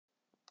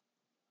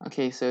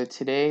Okay, so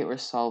today we're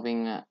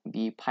solving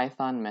the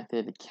Python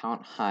method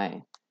count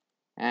high.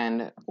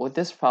 And what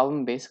this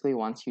problem basically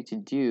wants you to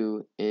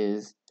do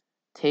is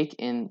take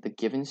in the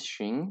given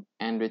string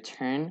and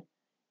return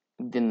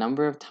the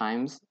number of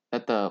times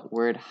that the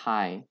word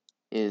high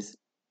is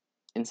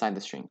inside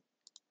the string.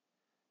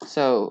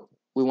 So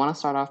we want to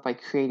start off by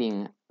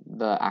creating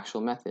the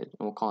actual method, and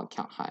we'll call it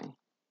count high.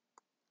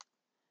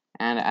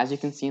 And as you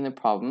can see in the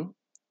problem,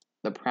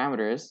 the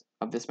parameters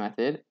of this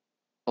method,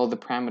 the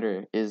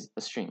parameter is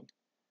a string.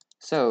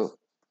 So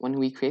when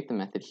we create the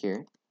method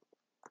here,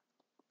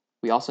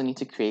 we also need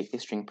to create a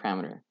string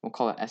parameter. We'll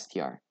call it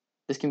str.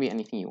 This can be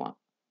anything you want.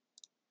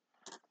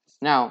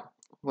 Now,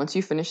 once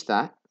you finish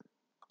that,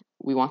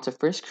 we want to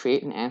first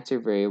create an answer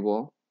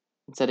variable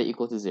and set it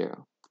equal to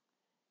 0.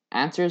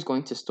 Answer is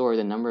going to store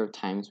the number of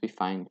times we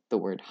find the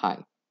word high.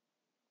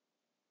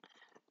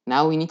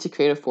 Now we need to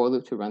create a for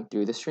loop to run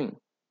through the string.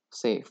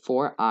 Say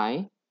for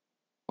I,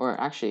 or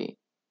actually,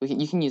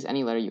 you can use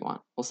any letter you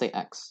want. We'll say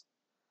x.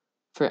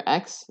 For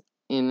x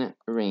in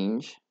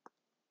range,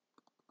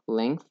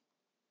 length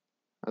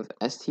of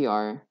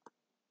str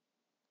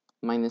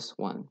minus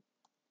 1.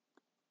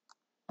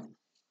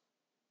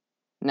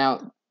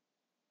 Now,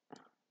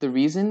 the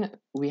reason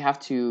we have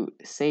to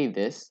say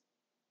this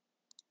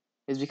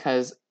is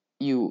because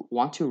you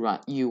want to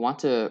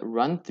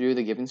run through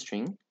the given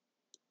string,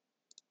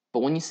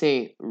 but when you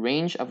say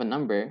range of a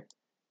number,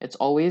 it's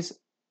always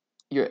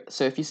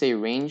so if you say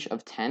range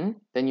of 10,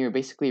 then you're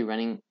basically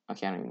running,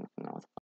 okay, I don't even know what